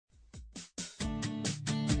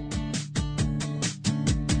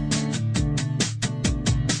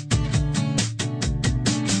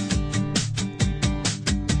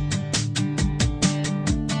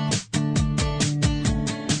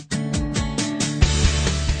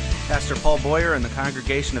Pastor Paul Boyer and the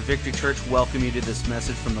congregation of Victory Church welcome you to this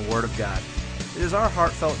message from the Word of God. It is our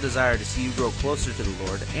heartfelt desire to see you grow closer to the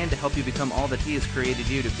Lord and to help you become all that He has created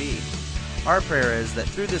you to be. Our prayer is that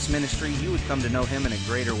through this ministry you would come to know Him in a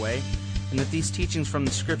greater way, and that these teachings from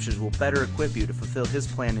the Scriptures will better equip you to fulfill His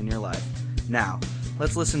plan in your life. Now,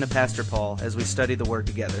 let's listen to Pastor Paul as we study the Word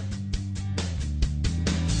together.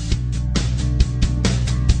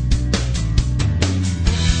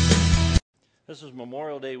 This is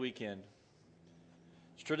Memorial Day weekend.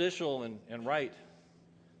 It's traditional and right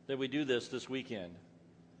that we do this weekend.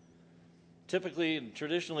 Typically and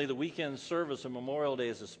traditionally, the weekend service of Memorial Day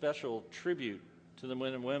is a special tribute to the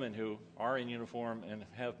men and women who are in uniform and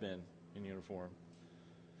have been in uniform.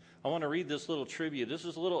 I want to read this little tribute. This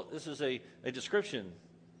is a description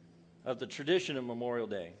of the tradition of Memorial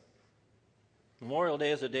Day. Memorial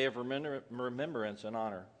Day is a day of remembrance and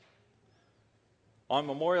honor. On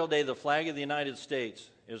Memorial Day, the flag of the United States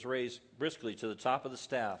is raised briskly to the top of the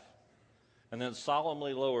staff and then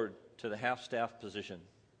solemnly lowered to the half-staff position,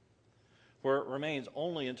 where it remains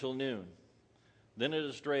only until noon. Then it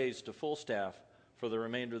is raised to full staff for the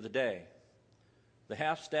remainder of the day. The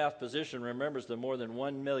half-staff position remembers the more than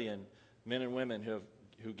 1 million men and women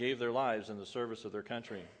who gave their lives in the service of their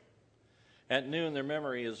country. At noon, their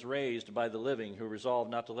memory is raised by the living who resolved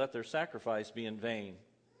not to let their sacrifice be in vain,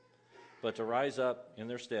 but to rise up in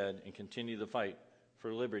their stead and continue the fight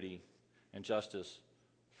for liberty and justice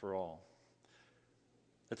for all.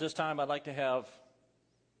 At this time, I'd like to have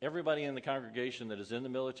everybody in the congregation that is in the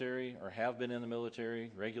military or have been in the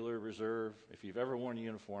military, regular, reserve, if you've ever worn a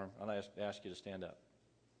uniform, I'd ask you to stand up.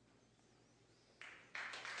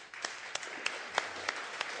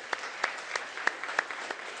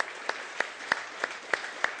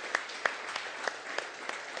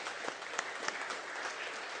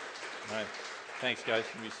 All right. Thanks, guys.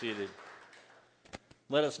 You can be seated.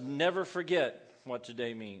 Let us never forget what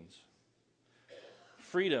today means.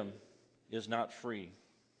 Freedom is not free.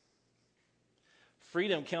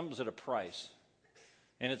 Freedom comes at a price,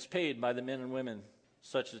 and it's paid by the men and women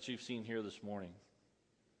such that you've seen here this morning.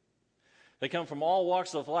 They come from all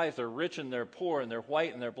walks of life. They're rich and they're poor, and they're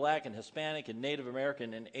white and they're black and Hispanic and Native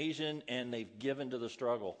American and Asian, and they've given to the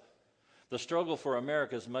struggle. The struggle for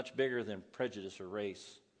America is much bigger than prejudice or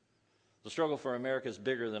race. The struggle for America is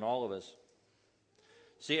bigger than all of us.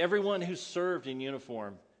 See, everyone who served in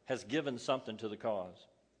uniform has given something to the cause.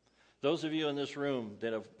 Those of you in this room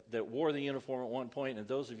that wore the uniform at one point, and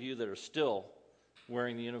those of you that are still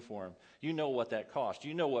wearing the uniform, you know what that cost.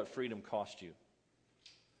 You know what freedom cost you.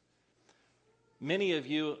 Many of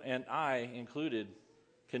you, and I included,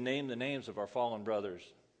 can name the names of our fallen brothers,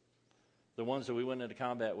 the ones that we went into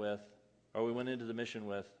combat with or we went into the mission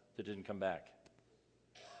with that didn't come back.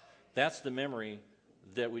 That's the memory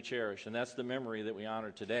that we cherish, and that's the memory that we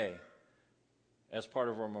honor today as part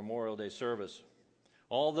of our Memorial Day service.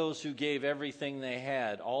 All those who gave everything they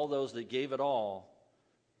had, all those that gave it all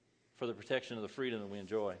for the protection of the freedom that we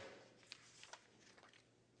enjoy.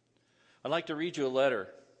 I'd like to read you a letter.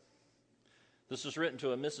 This is written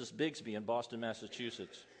to a Mrs. Bigsby in Boston,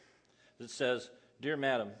 Massachusetts. It says, "Dear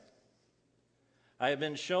Madam, I have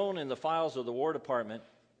been shown in the files of the War Department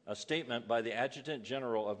a statement by the Adjutant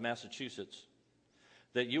General of Massachusetts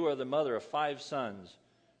that you are the mother of 5 sons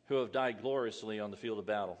who have died gloriously on the field of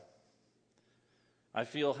battle. I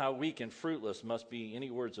feel how weak and fruitless must be any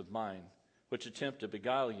words of mine which attempt to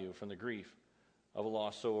beguile you from the grief of a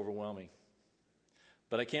loss so overwhelming.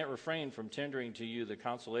 But I can't refrain from tendering to you the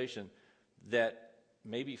consolation that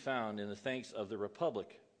may be found in the thanks of the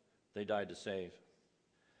Republic they died to save.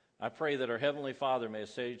 I pray that our Heavenly Father may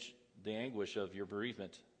assuage the anguish of your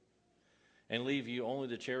bereavement and leave you only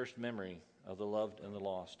the cherished memory of the loved and the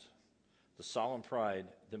lost, the solemn pride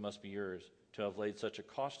that must be yours to have laid such a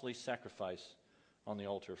costly sacrifice on the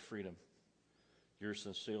altar of freedom. Yours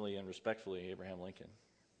sincerely and respectfully, Abraham Lincoln."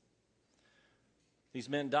 These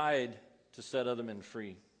men died to set other men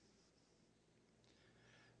free.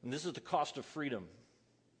 And this is the cost of freedom.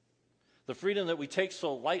 The freedom that we take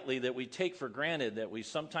so lightly, that we take for granted, that we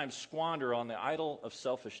sometimes squander on the idol of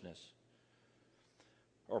selfishness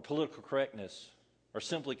or political correctness or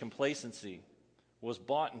simply complacency, was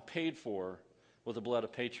bought and paid for with the blood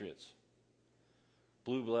of patriots.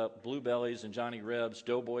 Blue bellies and Johnny Rebs,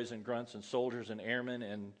 doughboys and grunts and soldiers and airmen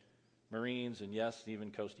and Marines and, yes, even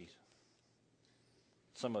coasties.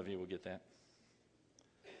 Some of you will get that.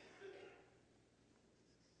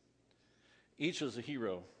 Each was a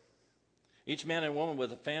hero. Each man and woman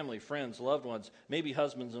with a family, friends, loved ones, maybe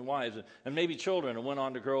husbands and wives, and maybe children, and went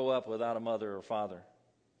on to grow up without a mother or father.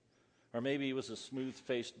 Or maybe he was a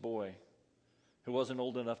smooth-faced boy who wasn't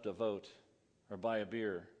old enough to vote or buy a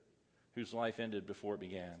beer whose life ended before it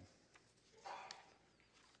began.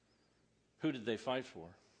 Who did they fight for?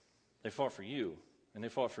 They fought for you, and they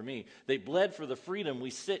fought for me. They bled for the freedom we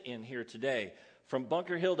sit in here today. From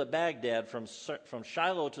Bunker Hill to Baghdad, from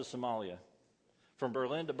Shiloh to Somalia, from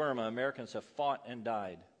Berlin to Burma, Americans have fought and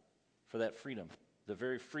died for that freedom, the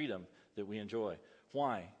very freedom that we enjoy.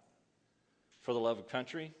 Why? For the love of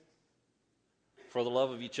country, for the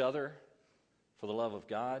love of each other, for the love of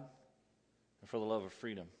God, and for the love of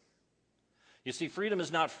freedom. You see, freedom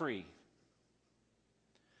is not free.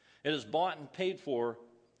 It is bought and paid for,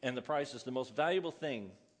 and the price is the most valuable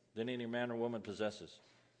thing that any man or woman possesses.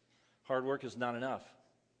 Hard work is not enough.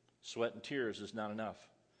 Sweat and tears is not enough.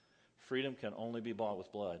 Freedom can only be bought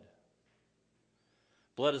with blood.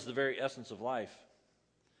 Blood is the very essence of life.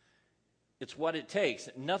 It's what it takes.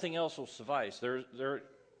 Nothing else will suffice.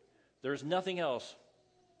 There's nothing else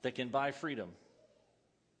that can buy freedom.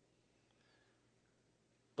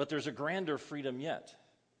 But there's a grander freedom yet.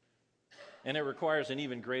 And it requires an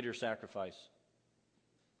even greater sacrifice.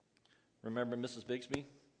 Remember Mrs. Bixby,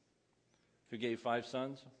 who gave 5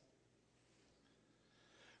 sons?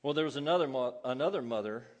 Well, there was another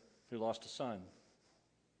mother who lost a son.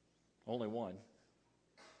 Only one.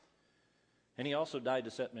 And he also died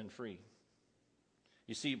to set men free.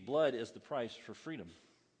 You see, blood is the price for freedom.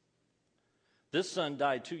 This son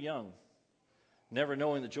died too young, never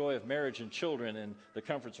knowing the joy of marriage and children and the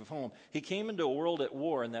comforts of home. He came into a world at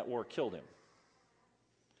war, and that war killed him.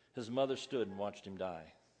 His mother stood and watched him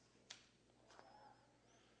die.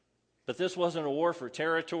 But this wasn't a war for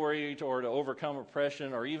territory or to overcome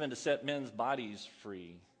oppression or even to set men's bodies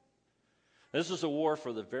free. This is a war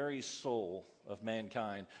for the very soul of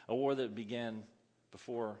mankind, a war that began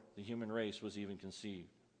before the human race was even conceived.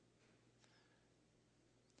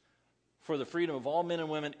 For the freedom of all men and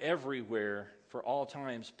women everywhere, for all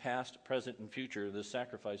times, past, present, and future, this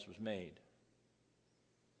sacrifice was made.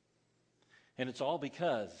 And it's all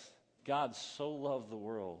because God so loved the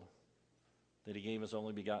world that he gave his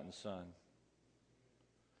only begotten Son,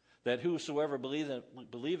 that whosoever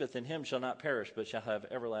believeth in him shall not perish, but shall have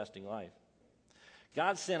everlasting life.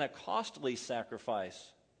 God sent a costly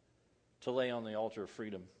sacrifice to lay on the altar of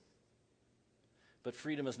freedom. But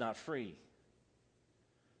freedom is not free.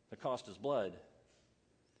 The cost is blood.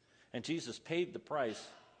 And Jesus paid the price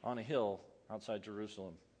on a hill outside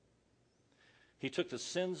Jerusalem. He took the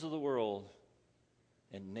sins of the world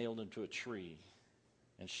and nailed them to a tree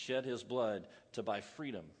and shed his blood to buy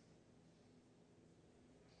freedom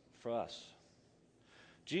for us.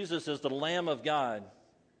 Jesus is the Lamb of God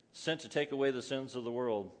sent to take away the sins of the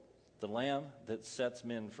world, the Lamb that sets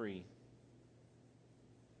men free.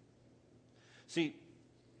 See,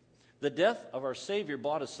 the death of our Savior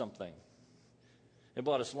bought us something. It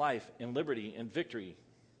bought us life and liberty and victory,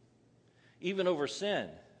 even over sin.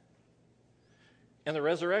 And the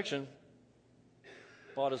resurrection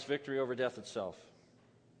bought us victory over death itself.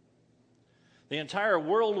 The entire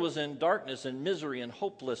world was in darkness and misery and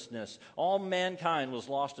hopelessness. All mankind was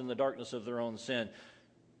lost in the darkness of their own sin,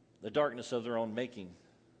 the darkness of their own making,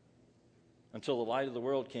 until the light of the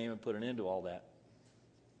world came and put an end to all that.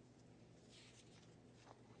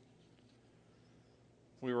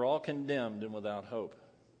 We were all condemned and without hope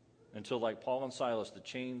until, like Paul and Silas, the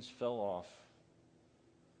chains fell off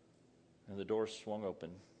and the doors swung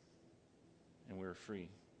open and we were free.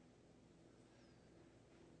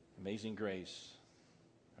 Amazing grace,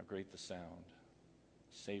 how great the sound.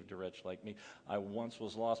 Saved a wretch like me. I once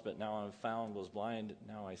was lost, but now I'm found, was blind,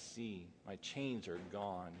 now I see. My chains are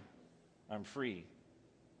gone. I'm free.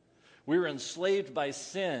 We were enslaved by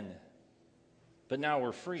sin, but now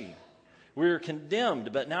we're free. We were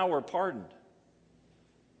condemned, but now we're pardoned.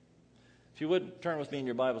 If you would, turn with me in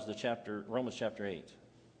your Bibles to Romans chapter 8.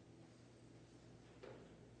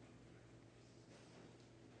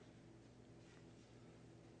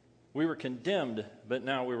 We were condemned, but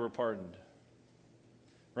now we were pardoned.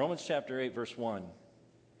 Romans chapter 8, verse 1.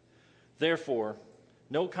 Therefore,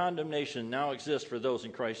 no condemnation now exists for those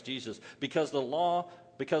in Christ Jesus, because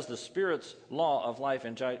the Spirit's law of life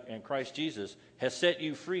in Christ Jesus has set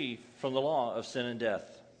you free from the law of sin and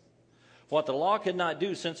death. What the law could not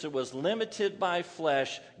do, since it was limited by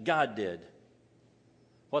flesh, God did.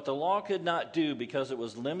 What the law could not do, because it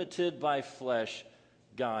was limited by flesh,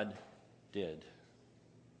 God did.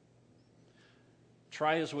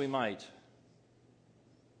 Try as we might,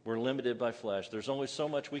 we're limited by flesh. There's only so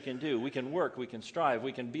much we can do. We can work, we can strive,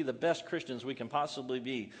 we can be the best Christians we can possibly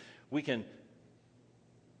be. We can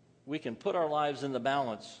put our lives in the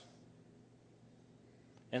balance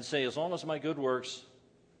and say, as long as my good works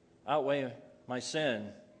outweigh my sin.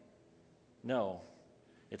 No.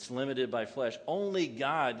 It's limited by flesh. Only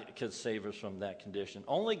God could save us from that condition.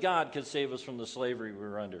 Only God could save us from the slavery we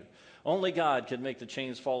were under. Only God could make the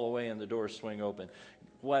chains fall away and the doors swing open.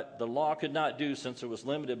 What the law could not do, since it was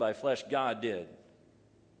limited by flesh, God did.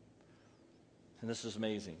 And this is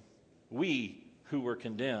amazing. We who were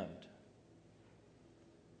condemned.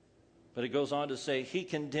 But it goes on to say, he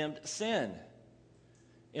condemned sin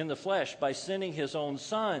in the flesh by sending his own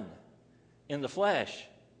Son in the flesh,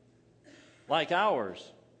 like ours.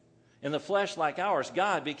 In the flesh like ours,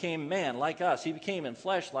 God became man like us. He became in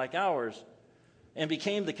flesh like ours and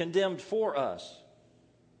became the condemned for us.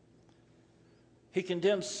 He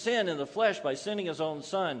condemned sin in the flesh by sending his own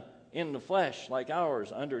Son in the flesh like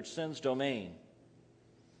ours under sin's domain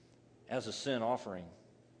as a sin offering.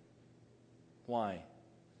 Why?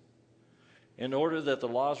 In order that the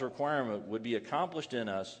law's requirement would be accomplished in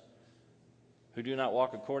us who do not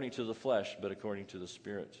walk according to the flesh, but according to the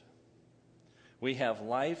Spirit. We have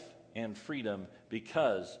life and freedom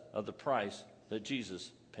because of the price that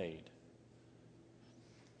Jesus paid.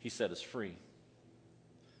 He set us free.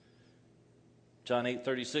 John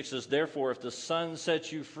 8:36 says, therefore, if the Son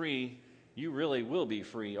sets you free, you really will be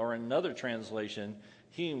free. Or in another translation,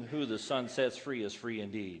 he who the Son sets free is free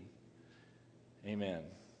indeed. Amen.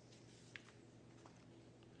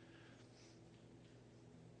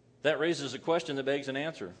 That raises a question that begs an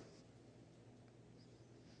answer.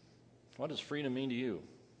 What does freedom mean to you?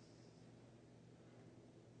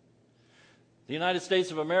 The United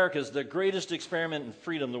States of America is the greatest experiment in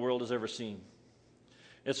freedom the world has ever seen.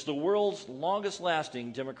 It's the world's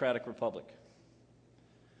longest-lasting democratic republic.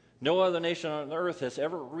 No other nation on earth has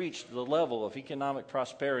ever reached the level of economic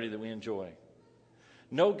prosperity that we enjoy.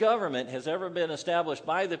 No government has ever been established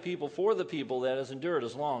by the people for the people that has endured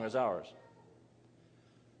as long as ours.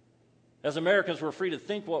 As Americans, we're free to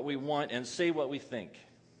think what we want and say what we think.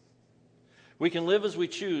 We can live as we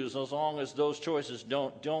choose as long as those choices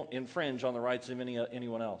don't infringe on the rights of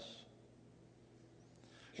anyone else.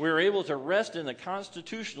 We are able to rest in the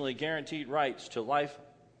constitutionally guaranteed rights to life,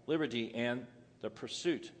 liberty, and the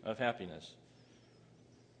pursuit of happiness.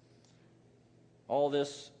 All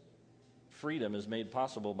this freedom is made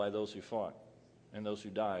possible by those who fought and those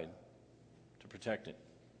who died to protect it.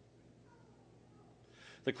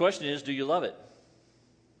 The question is, do you love it?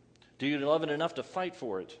 Do you love it enough to fight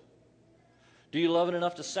for it? Do you love it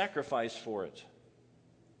enough to sacrifice for it?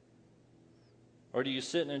 Or do you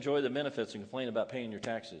sit and enjoy the benefits and complain about paying your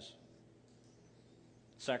taxes,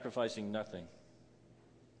 sacrificing nothing?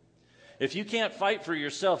 If you can't fight for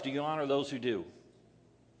yourself, do you honor those who do?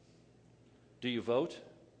 Do you vote?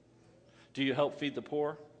 Do you help feed the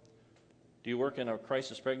poor? Do you work in a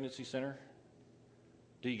crisis pregnancy center?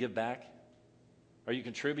 Do you give back? Are you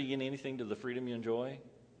contributing anything to the freedom you enjoy?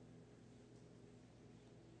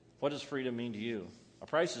 What does freedom mean to you? A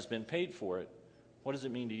price has been paid for it. What does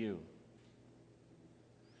it mean to you?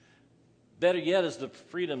 Better yet is the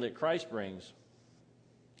freedom that Christ brings.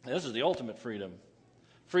 And this is the ultimate freedom.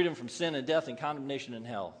 Freedom from sin and death and condemnation in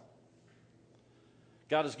hell.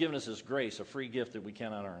 God has given us His grace, a free gift that we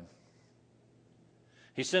cannot earn.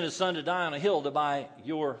 He sent His Son to die on a hill to buy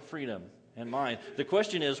your freedom and mine. The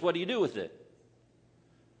question is, what do you do with it?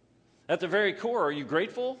 At the very core, are you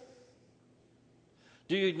grateful?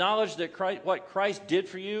 Do you acknowledge that what Christ did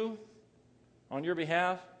for you on your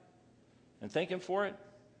behalf and thank Him for it?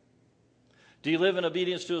 Do you live in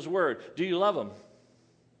obedience to His Word? Do you love Him?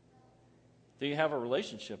 Do you have a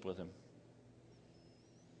relationship with Him?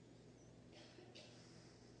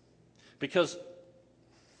 Because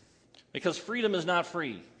freedom is not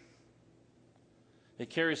free. It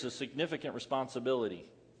carries a significant responsibility.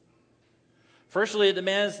 Firstly, it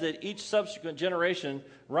demands that each subsequent generation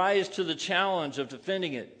rise to the challenge of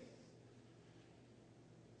defending it.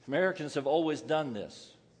 Americans have always done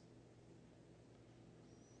this.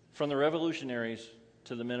 From the revolutionaries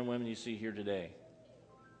to the men and women you see here today.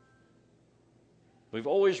 We've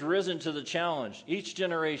always risen to the challenge. Each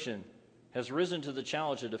generation has risen to the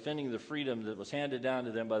challenge of defending the freedom that was handed down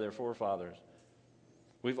to them by their forefathers.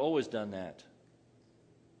 We've always done that.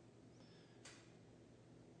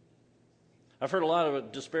 I've heard a lot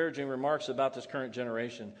of disparaging remarks about this current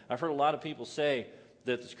generation. I've heard a lot of people say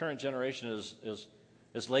that this current generation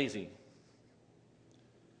is lazy.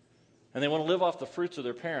 And they want to live off the fruits of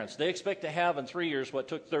their parents. They expect to have in 3 years what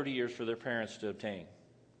took 30 years for their parents to obtain.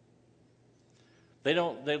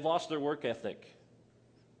 They've lost their work ethic.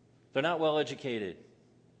 They're not well educated.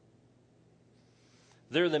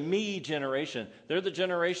 They're the me generation. They're the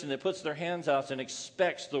generation that puts their hands out and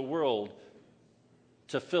expects the world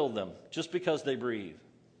to fill them just because they breathe.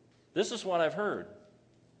 This is what I've heard.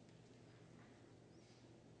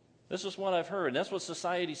 This is what I've heard. And that's what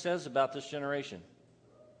society says about this generation.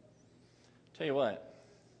 Tell you what,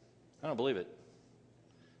 I don't believe it.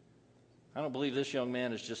 I don't believe this young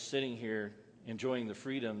man is just sitting here enjoying the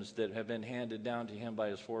freedoms that have been handed down to him by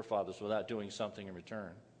his forefathers without doing something in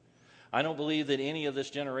return. I don't believe that any of this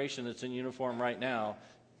generation that's in uniform right now,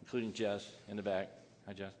 including Jess in the back.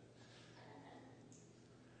 Hi, Jess.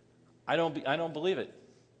 I don't believe it.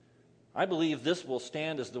 I believe this will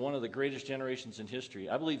stand as one of the greatest generations in history.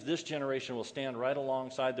 I believe this generation will stand right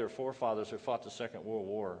alongside their forefathers who fought the Second World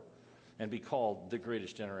War and be called the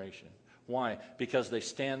greatest generation. Why? Because they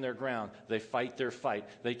stand their ground, they fight their fight,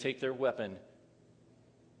 they take their weapon,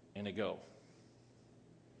 and they go.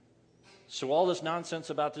 So all this nonsense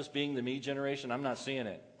about this being the me generation, I'm not seeing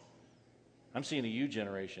it. I'm seeing a you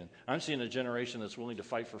generation. I'm seeing a generation that's willing to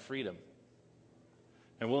fight for freedom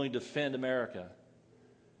and willing to defend America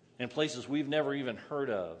in places we've never even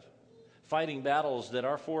heard of, fighting battles that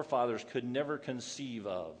our forefathers could never conceive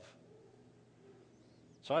of.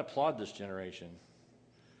 So I applaud this generation.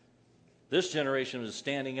 This generation is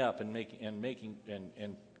standing up and making their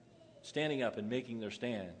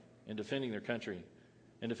stand and defending their country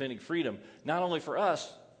and defending freedom, not only for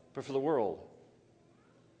us, but for the world.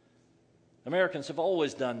 Americans have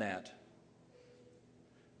always done that.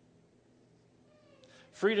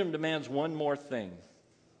 Freedom demands one more thing.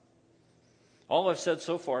 All I've said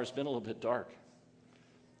so far has been a little bit dark.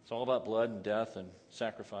 It's all about blood and death and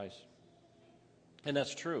sacrifice. And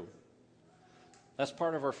that's true. That's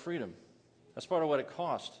part of our freedom. That's part of what it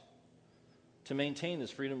costs to maintain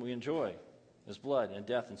this freedom we enjoy, is blood and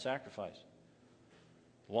death and sacrifice.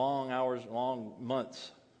 Long hours, long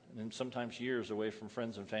months, and sometimes years away from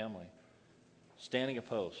friends and family. Standing a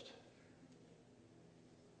post.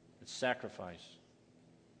 It's sacrifice.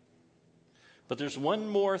 But there's one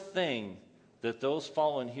more thing that those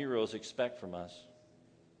fallen heroes expect from us.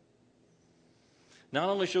 Not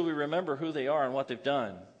only should we remember who they are and what they've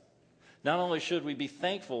done, not only should we be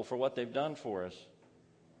thankful for what they've done for us,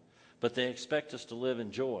 but they expect us to live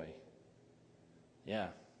in joy. Yeah,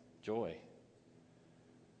 joy.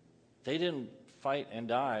 They didn't fight and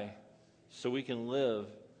die so we can live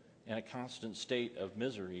in a constant state of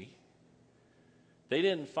misery. They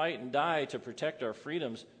didn't fight and die to protect our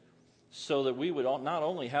freedoms so that we would not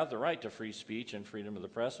only have the right to free speech and freedom of the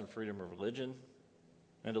press and freedom of religion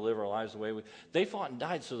and to live our lives the way they fought and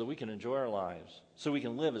died so that we can enjoy our lives, so we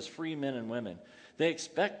can live as free men and women. They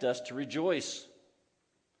expect us to rejoice.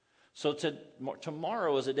 So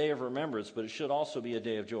tomorrow is a day of remembrance, but it should also be a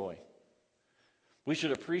day of joy. We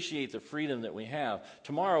should appreciate the freedom that we have.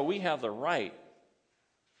 Tomorrow we have the right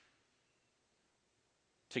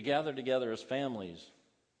to gather together as families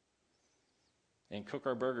and cook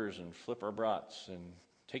our burgers and flip our brats and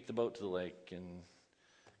take the boat to the lake and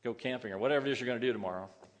go camping or whatever it is you're going to do tomorrow.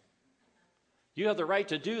 You have the right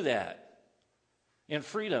to do that in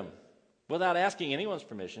freedom without asking anyone's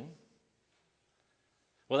permission,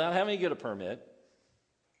 without having to get a permit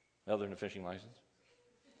other than a fishing license.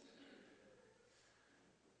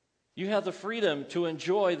 You have the freedom to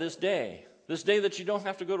enjoy this day that you don't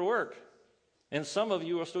have to go to work. And some of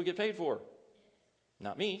you will still get paid for.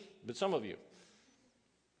 Not me, but some of you.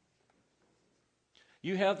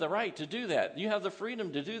 You have the right to do that. You have the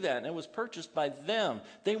freedom to do that. And it was purchased by them.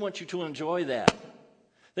 They want you to enjoy that.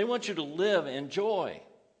 They want you to live in joy.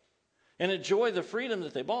 And enjoy the freedom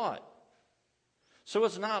that they bought. So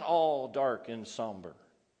it's not all dark and somber.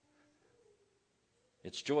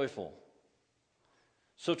 It's joyful.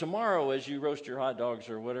 So tomorrow, as you roast your hot dogs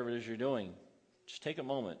or whatever it is you're doing, just take a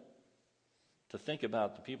moment to think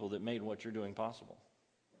about the people that made what you're doing possible.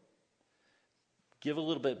 Give a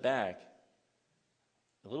little bit back,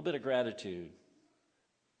 a little bit of gratitude,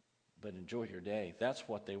 but enjoy your day. That's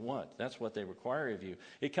what they want. That's what they require of you.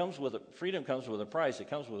 Freedom comes with a price. It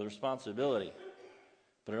comes with a responsibility,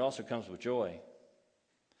 but it also comes with joy.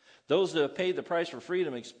 Those that have paid the price for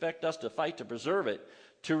freedom expect us to fight to preserve it,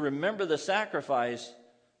 to remember the sacrifice,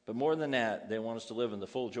 but more than that, they want us to live in the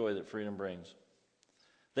full joy that freedom brings.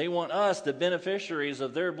 They want us, the beneficiaries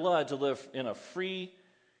of their blood, to live in a free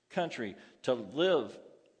country, to live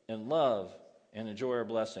and love and enjoy our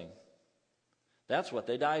blessing. That's what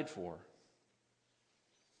they died for.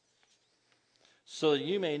 So that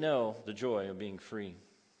you may know the joy of being free.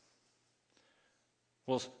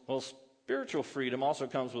 Well, spiritual freedom also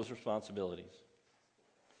comes with responsibilities.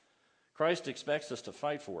 Christ expects us to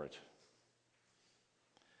fight for it.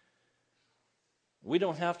 We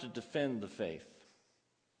don't have to defend the faith.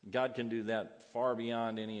 God can do that far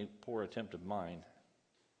beyond any poor attempt of mine.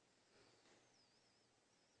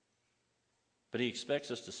 But he expects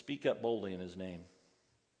us to speak up boldly in his name.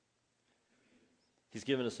 He's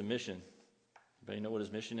given us a mission. Anybody know what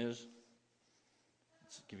his mission is?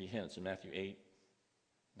 Let's give you hints in Matthew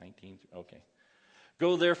 8:19. Okay.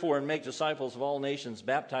 Go therefore and make disciples of all nations,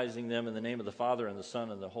 baptizing them in the name of the Father and the Son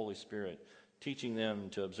and the Holy Spirit, teaching them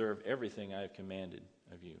to observe everything I have commanded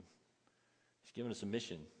of you. He's given us a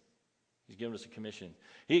mission. He's given us a commission.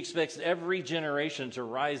 He expects every generation to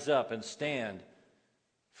rise up and stand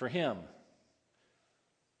for him.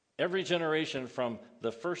 Every generation from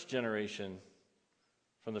the first generation,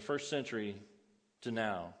 from the first century to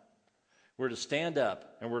now, we're to stand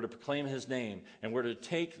up and we're to proclaim his name, and we're to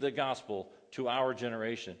take the gospel to our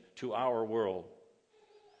generation, to our world,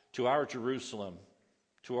 to our Jerusalem,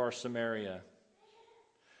 to our Samaria.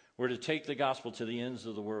 We're to take the gospel to the ends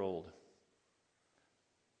of the world.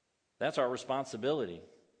 That's our responsibility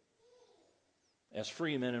as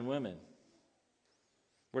free men and women.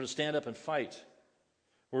 We're to stand up and fight.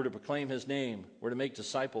 We're to proclaim his name. We're to make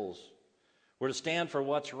disciples. We're to stand for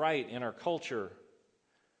what's right in our culture.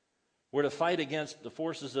 We're to fight against the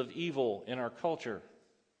forces of evil in our culture.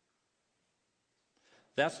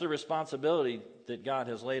 That's the responsibility that God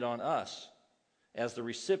has laid on us as the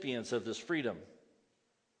recipients of this freedom.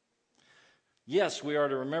 Yes, we are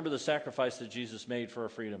to remember the sacrifice that Jesus made for our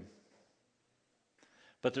freedom.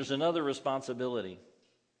 But there's another responsibility.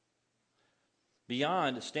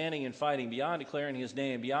 Beyond standing and fighting, beyond declaring his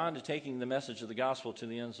name, beyond taking the message of the gospel to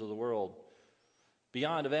the ends of the world,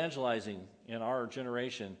 beyond evangelizing in our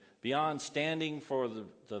generation, beyond standing for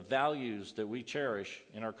the values that we cherish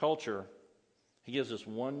in our culture, he gives us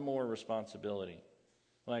one more responsibility.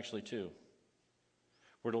 Well, actually two.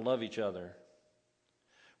 We're to love each other.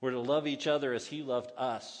 We're to love each other as he loved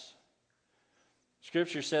us.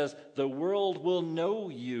 Scripture says, the world will know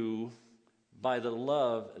you by the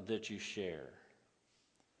love that you share.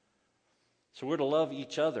 So we're to love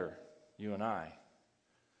each other, you and I,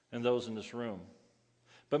 and those in this room.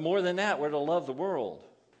 But more than that, we're to love the world.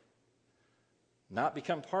 Not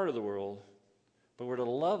become part of the world, but we're to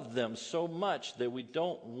love them so much that we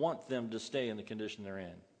don't want them to stay in the condition they're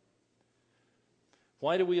in.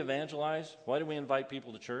 Why do we evangelize? Why do we invite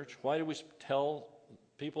people to church? Why do we tell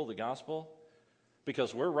people the gospel?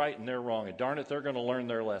 Because we're right and they're wrong, and darn it, they're going to learn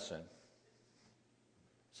their lesson.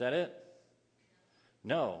 Is that it?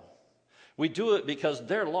 No. We do it because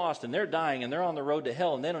they're lost and they're dying and they're on the road to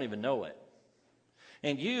hell and they don't even know it.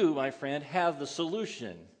 And you, my friend, have the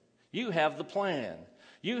solution. You have the plan.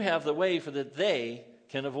 You have the way for that they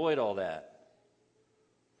can avoid all that.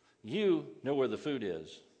 You know where the food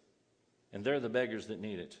is, and they're the beggars that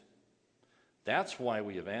need it. That's why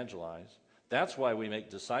we evangelize. That's why we make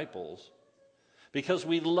disciples. Because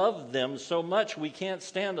we love them so much we can't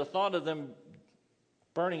stand the thought of them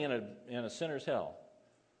burning in a sinner's hell.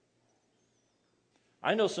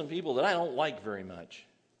 I know some people that I don't like very much,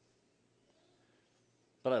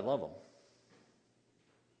 but I love them.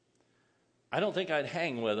 I don't think I'd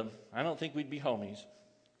hang with them. I don't think we'd be homies.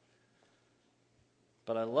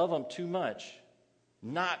 But I love them too much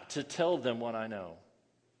not to tell them what I know.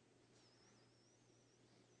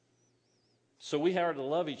 So we are to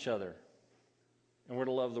love each other, and we're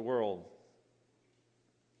to love the world.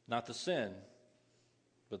 Not the sin,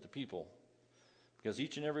 but the people. Because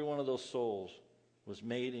each and every one of those souls was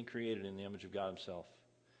made and created in the image of God himself.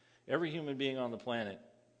 Every human being on the planet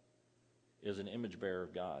is an image bearer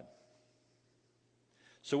of God.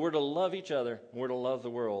 So we're to love each other, and we're to love the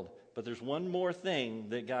world. But there's one more thing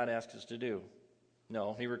that God asks us to do.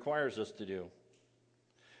 No, he requires us to do.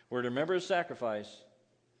 We're to remember his sacrifice,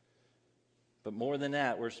 but more than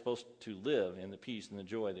that, we're supposed to live in the peace and the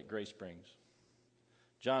joy that grace brings.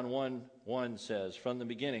 John 1:1 says, from the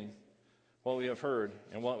beginning, what we have heard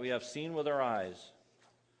and what we have seen with our eyes,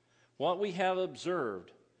 what we have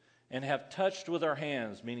observed and have touched with our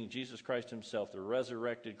hands, meaning Jesus Christ himself, the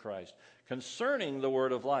resurrected Christ, concerning the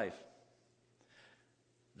word of life.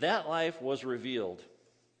 That life was revealed,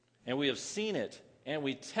 and we have seen it, and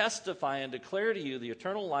we testify and declare to you the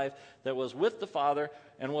eternal life that was with the Father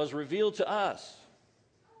and was revealed to us.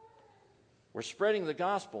 We're spreading the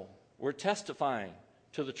gospel. We're testifying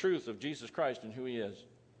to the truth of Jesus Christ and who he is.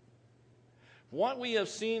 What we have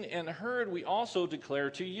seen and heard, we also declare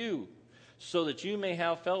to you, so that you may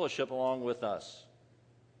have fellowship along with us.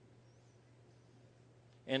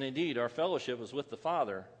 And indeed, our fellowship is with the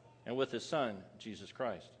Father and with his Son, Jesus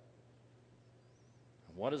Christ.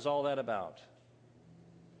 What is all that about?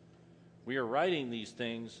 We are writing these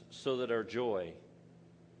things so that our joy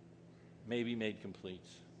may be made complete.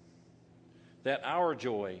 That our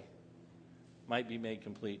joy might be made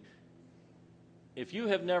complete. If you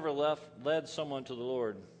have never led someone to the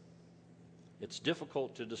Lord, it's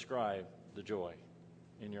difficult to describe the joy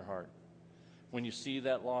in your heart. when you see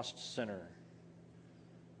that lost sinner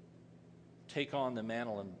take on the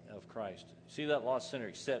mantle of Christ, see that lost sinner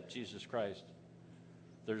accept Jesus Christ,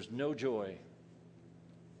 there's no joy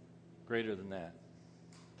greater than that.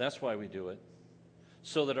 That's why we do it,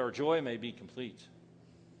 so that our joy may be complete.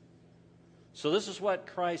 So this is what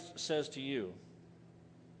Christ says to you.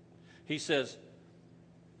 He says,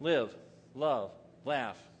 live, love,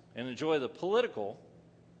 laugh, and enjoy the political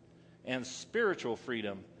and spiritual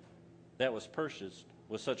freedom that was purchased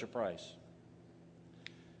with such a price.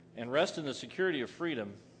 And rest in the security of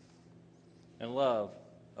freedom and love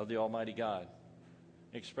of the Almighty God,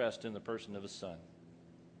 expressed in the person of His Son.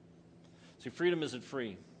 See, freedom isn't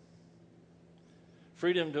free.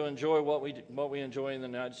 Freedom to enjoy what we enjoy in the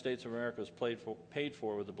United States of America is paid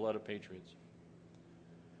for with the blood of patriots.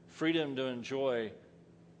 Freedom to enjoy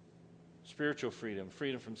spiritual freedom,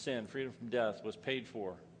 freedom from sin, freedom from death, was paid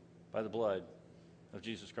for by the blood of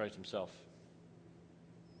Jesus Christ Himself.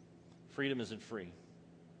 Freedom isn't free.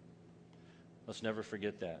 Let's never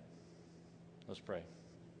forget that. Let's pray.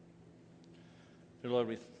 Dear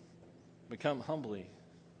Lord, we come humbly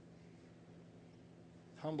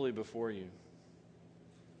before you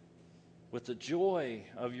with the joy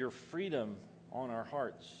of your freedom on our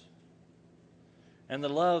hearts and the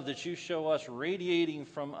love that you show us radiating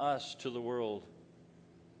from us to the world.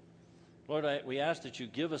 Lord, we ask that you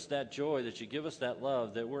give us that joy, that you give us that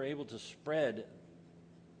love, that we're able to spread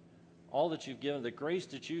all that you've given, the grace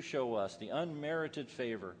that you show us, the unmerited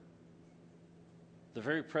favor, the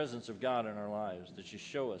very presence of God in our lives that you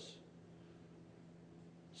show us,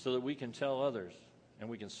 so that we can tell others and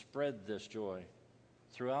we can spread this joy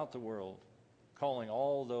throughout the world, calling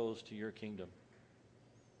all those to your kingdom.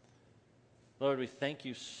 Lord, we thank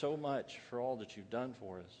you so much for all that you've done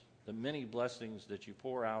for us, the many blessings that you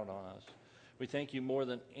pour out on us. We thank you more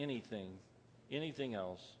than anything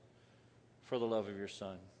else, for the love of your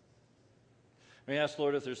Son. We ask,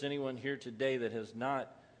 Lord, if there's anyone here today that has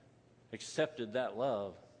not accepted that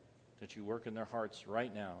love, that you work in their hearts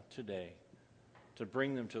right now, today, to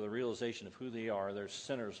bring them to the realization of who they are. They're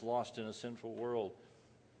sinners lost in a sinful world.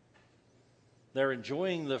 They're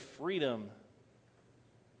enjoying the freedom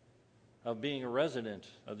of being a resident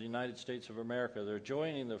of the United States of America. They're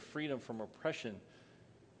enjoying the freedom from oppression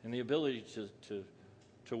and the ability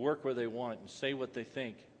to work where they want and say what they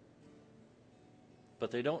think. But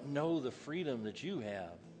they don't know the freedom that you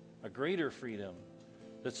have, a greater freedom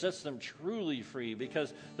that sets them truly free,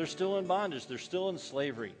 because they're still in bondage, they're still in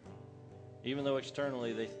slavery, even though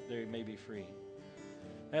externally they may be free.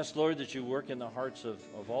 I ask, Lord, that you work in the hearts of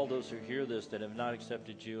all those who hear this that have not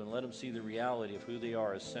accepted you, and let them see the reality of who they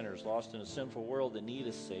are as sinners, lost in a sinful world that need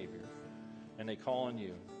a Savior. And they call on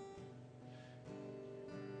you.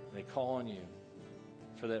 They call on you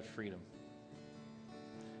for that freedom.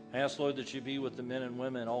 I ask, Lord, that you be with the men and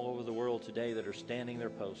women all over the world today that are standing their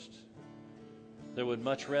post, that would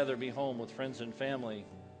much rather be home with friends and family,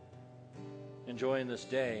 enjoying this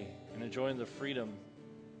day and enjoying the freedom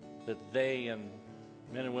that they and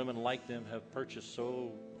men and women like them have purchased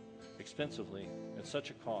so expensively at such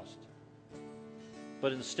a cost.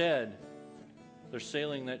 But instead, they're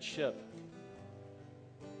sailing that ship.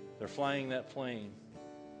 They're flying that plane.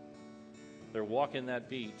 They're walking that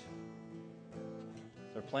beat.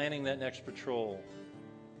 They're planning that next patrol.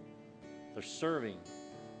 They're serving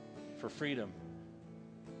for freedom.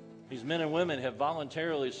 These men and women have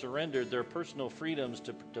voluntarily surrendered their personal freedoms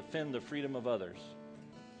to defend the freedom of others.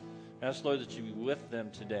 Ask, Lord, that you be with them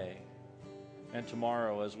today and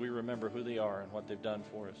tomorrow as we remember who they are and what they've done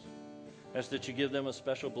for us. Ask that you give them a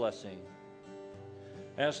special blessing.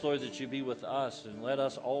 Ask, Lord, that you be with us and let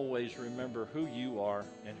us always remember who you are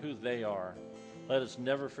and who they are. Let us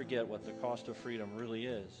never forget what the cost of freedom really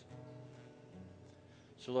is.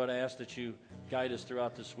 So, Lord, I ask that you guide us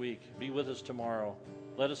throughout this week. Be with us tomorrow.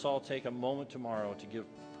 Let us all take a moment tomorrow to give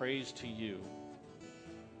praise to you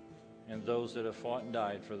and those that have fought and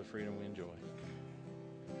died for the freedom we enjoy.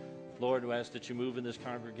 Lord, we ask that you move in this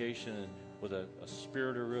congregation with a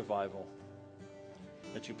spirit of revival,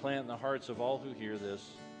 that you plant in the hearts of all who hear this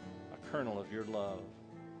a kernel of your love.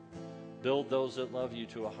 Build those that love you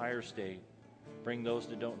to a higher state. Bring those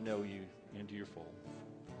that don't know you into your fold.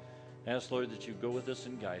 Ask, Lord, that you go with us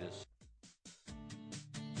and guide us.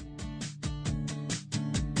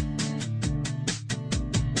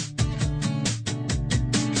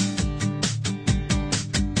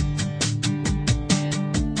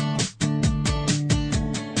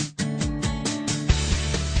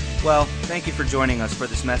 Well, thank you for joining us for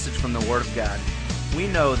this message from the Word of God. We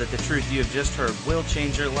know that the truth you have just heard will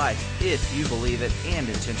change your life if you believe it and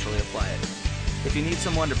intentionally apply it. If you need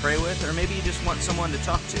someone to pray with, or maybe you just want someone to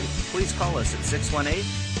talk to, please call us at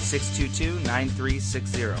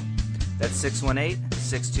 618-622-9360. That's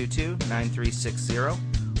 618-622-9360.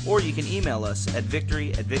 Or you can email us at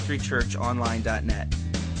victory@victorychurchonline.net.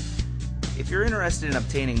 If you're interested in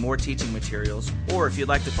obtaining more teaching materials, or if you'd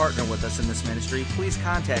like to partner with us in this ministry, please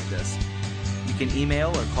contact us. You can email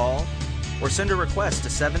or call, or send a request to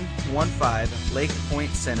 715 Lake Point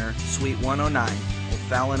Center, Suite 109,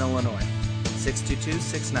 O'Fallon, Illinois,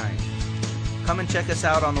 62269. Come and check us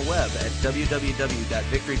out on the web at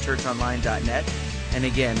www.victorychurchonline.net. And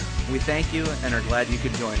again, we thank you and are glad you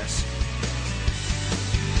could join us.